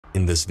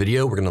In this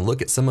video, we're going to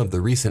look at some of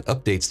the recent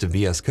updates to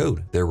VS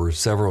Code. There were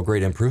several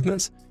great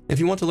improvements. If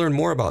you want to learn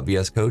more about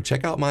VS Code,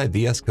 check out my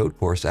VS Code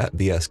course at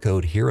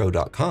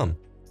vscodehero.com.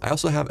 I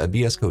also have a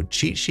VS Code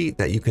cheat sheet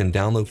that you can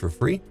download for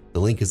free.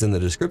 The link is in the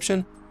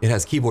description. It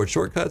has keyboard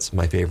shortcuts,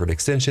 my favorite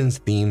extensions,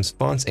 themes,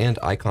 fonts, and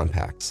icon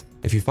packs.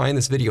 If you find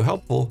this video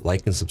helpful,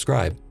 like and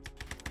subscribe.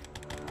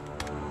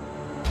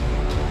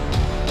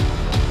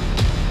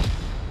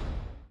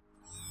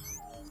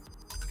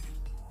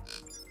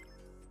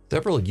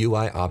 Several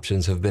UI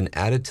options have been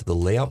added to the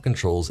layout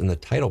controls in the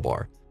title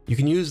bar. You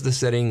can use the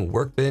setting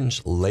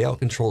Workbench Layout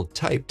Control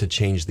Type to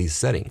change these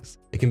settings.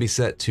 It can be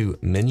set to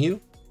Menu,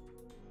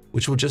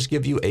 which will just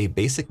give you a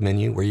basic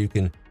menu where you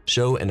can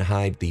show and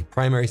hide the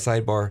primary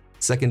sidebar,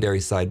 secondary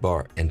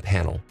sidebar, and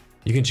panel.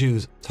 You can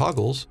choose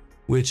Toggles,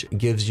 which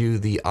gives you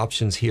the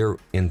options here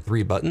in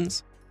 3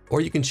 buttons, or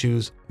you can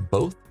choose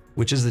both,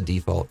 which is the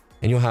default,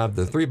 and you'll have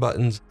the 3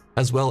 buttons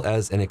as well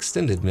as an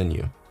extended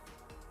menu.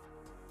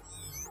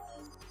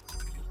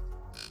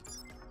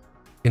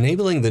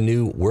 Enabling the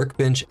new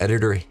Workbench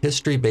Editor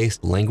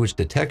history-based language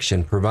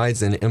detection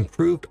provides an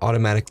improved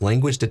automatic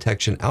language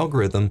detection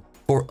algorithm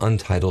for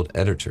untitled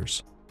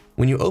editors.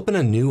 When you open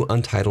a new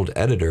untitled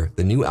editor,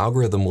 the new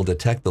algorithm will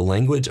detect the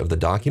language of the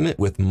document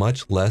with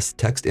much less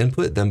text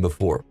input than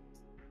before.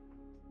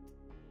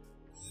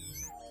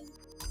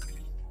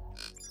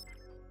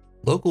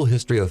 Local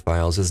history of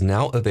files is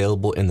now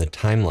available in the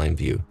timeline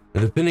view.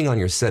 Now, depending on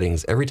your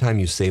settings, every time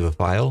you save a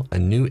file, a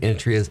new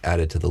entry is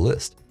added to the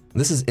list.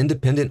 This is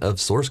independent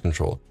of source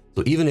control,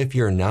 so even if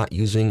you're not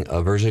using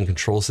a version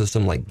control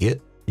system like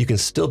Git, you can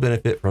still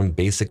benefit from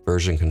basic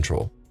version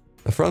control.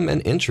 From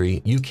an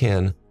entry, you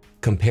can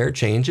compare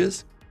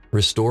changes,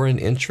 restore an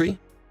entry,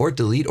 or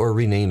delete or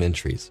rename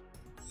entries.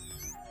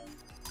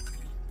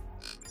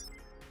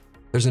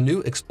 There's a new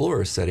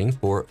Explorer setting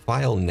for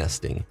file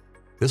nesting.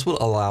 This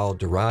will allow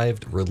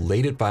derived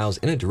related files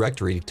in a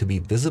directory to be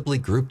visibly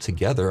grouped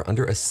together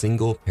under a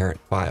single parent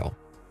file.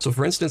 So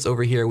for instance,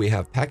 over here we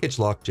have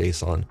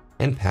package.lock.json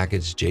and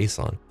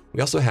package.json.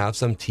 We also have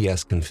some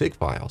tsconfig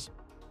files.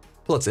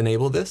 So let's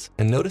enable this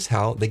and notice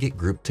how they get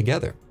grouped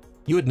together.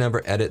 You would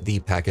never edit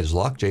the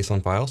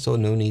package.lock.json file, so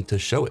no need to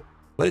show it,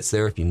 but it's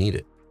there if you need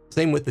it.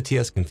 Same with the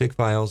tsconfig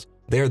files,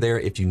 they're there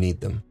if you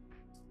need them.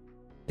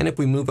 And if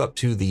we move up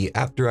to the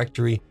app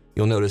directory,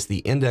 you'll notice the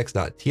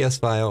index.ts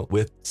file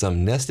with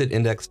some nested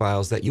index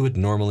files that you would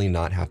normally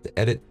not have to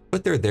edit,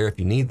 but they're there if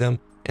you need them.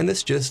 And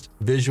this just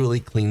visually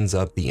cleans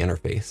up the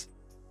interface.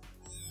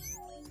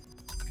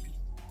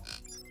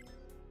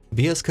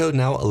 VS Code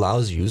now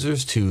allows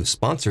users to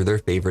sponsor their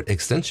favorite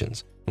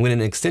extensions. When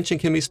an extension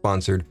can be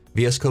sponsored,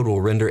 VS Code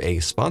will render a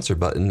sponsor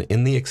button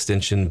in the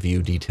extension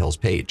view details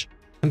page.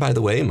 And by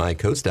the way, my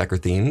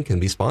CodeStacker theme can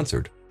be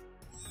sponsored.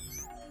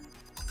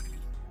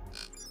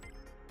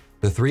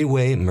 The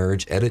 3-way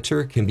merge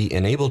editor can be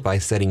enabled by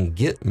setting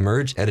Git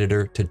merge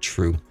editor to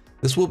true.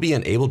 This will be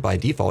enabled by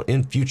default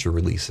in future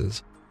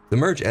releases. The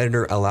merge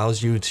editor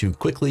allows you to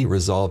quickly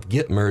resolve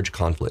Git merge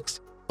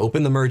conflicts.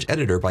 Open the merge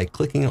editor by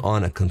clicking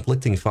on a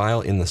conflicting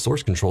file in the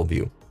source control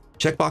view.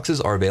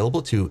 Checkboxes are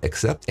available to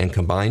accept and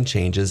combine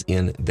changes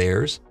in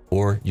theirs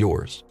or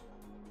yours.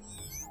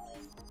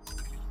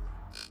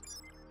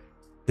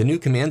 The new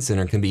Command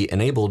Center can be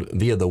enabled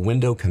via the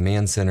Window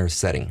Command Center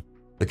setting.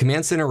 The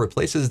Command Center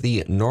replaces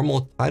the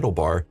normal title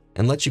bar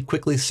and lets you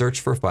quickly search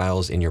for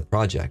files in your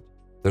project.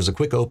 There's a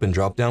quick open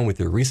dropdown with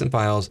your recent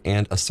files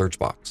and a search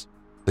box.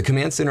 The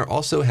Command Center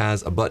also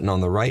has a button on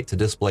the right to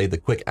display the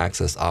quick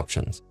access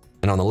options.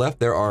 And on the left,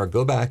 there are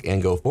go back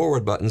and go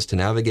forward buttons to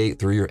navigate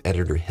through your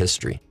editor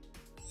history.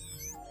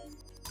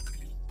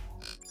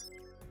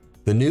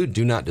 The new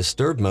Do Not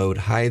Disturb mode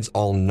hides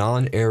all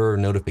non-error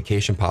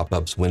notification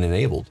pop-ups when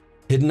enabled.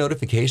 Hidden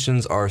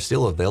notifications are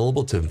still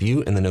available to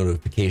view in the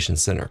Notification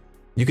Center.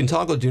 You can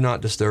toggle Do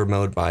Not Disturb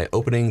mode by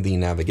opening the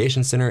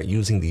Navigation Center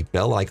using the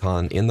bell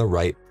icon in the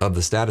right of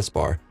the status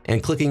bar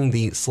and clicking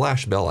the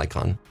 /bell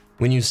icon.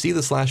 When you see the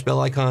 /bell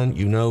icon,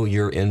 you know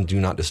you're in Do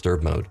Not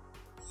Disturb mode.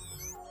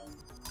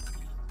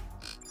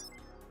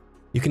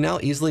 You can now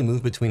easily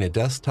move between a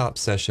desktop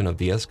session of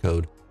VS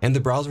Code and the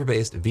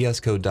browser-based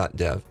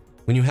vscode.dev.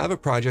 When you have a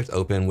project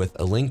open with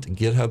a linked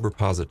GitHub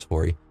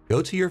repository,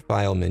 go to your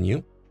File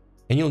menu,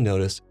 and you'll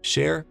notice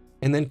Share,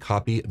 and then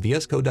copy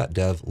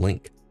vscode.dev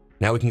link.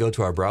 Now we can go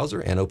to our browser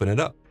and open it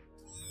up.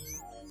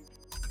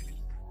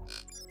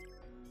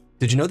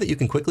 Did you know that you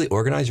can quickly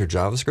organize your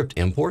JavaScript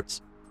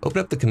imports? Open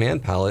up the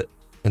command palette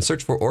and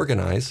search for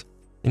Organize,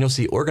 and you'll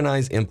see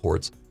Organize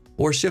Imports,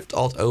 or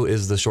Shift-Alt-O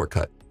is the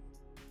shortcut.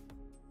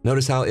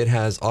 Notice how it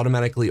has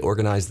automatically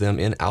organized them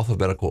in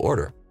alphabetical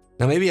order.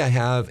 Now maybe I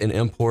have an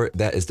import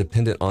that is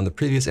dependent on the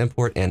previous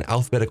import, and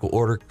alphabetical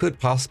order could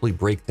possibly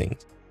break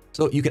things.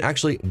 So you can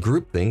actually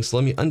group things. So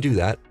let me undo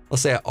that.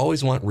 Let's say I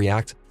always want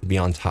React to be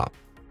on top.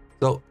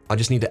 So I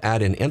just need to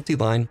add an empty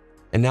line,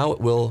 and now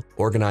it will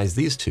organize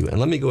these two. And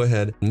let me go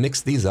ahead and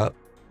mix these up.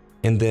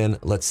 And then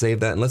let's save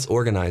that and let's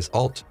organize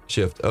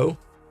Alt-Shift-O.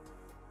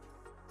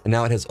 And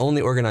now it has only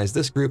organized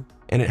this group,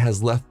 and it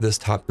has left this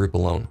top group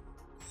alone.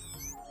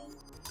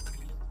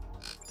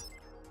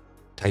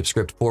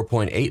 TypeScript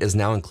 4.8 is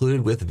now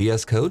included with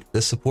VS Code.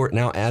 This support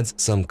now adds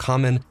some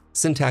common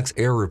syntax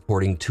error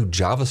reporting to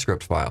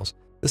JavaScript files.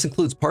 This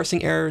includes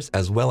parsing errors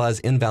as well as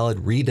invalid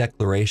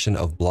redeclaration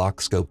of block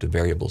scoped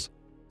variables.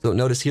 So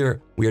notice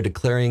here, we are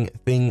declaring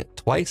thing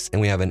twice and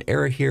we have an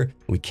error here.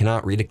 We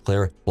cannot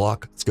redeclare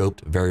block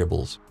scoped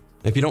variables.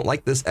 If you don't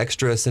like this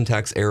extra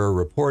syntax error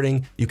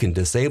reporting, you can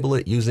disable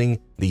it using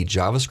the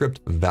JavaScript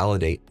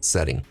validate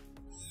setting.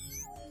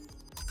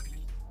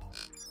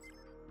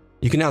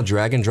 You can now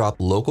drag and drop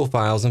local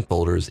files and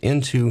folders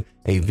into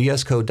a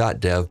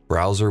vscode.dev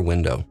browser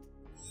window.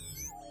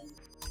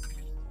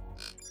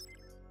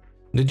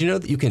 Did you know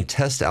that you can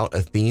test out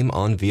a theme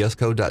on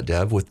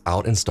vscode.dev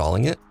without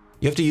installing it?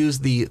 You have to use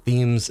the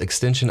theme's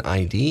extension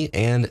ID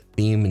and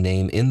theme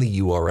name in the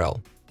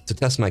URL. To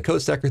test my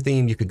CodeStacker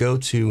theme, you could go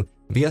to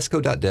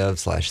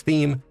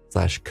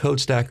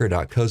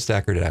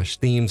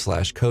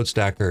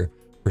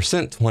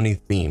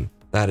vscode.dev/theme/codestacker.codestacker.theme/codestacker%20theme.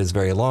 That is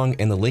very long,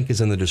 and the link is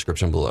in the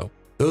description below.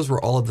 Those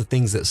were all of the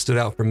things that stood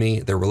out for me.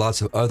 There were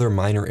lots of other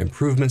minor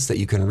improvements that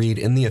you can read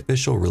in the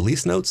official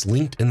release notes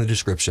linked in the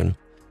description.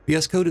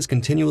 VS Code is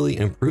continually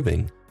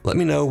improving. Let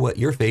me know what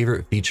your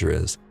favorite feature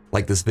is.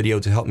 Like this video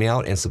to help me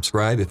out and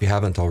subscribe if you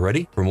haven't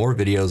already for more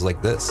videos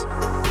like this.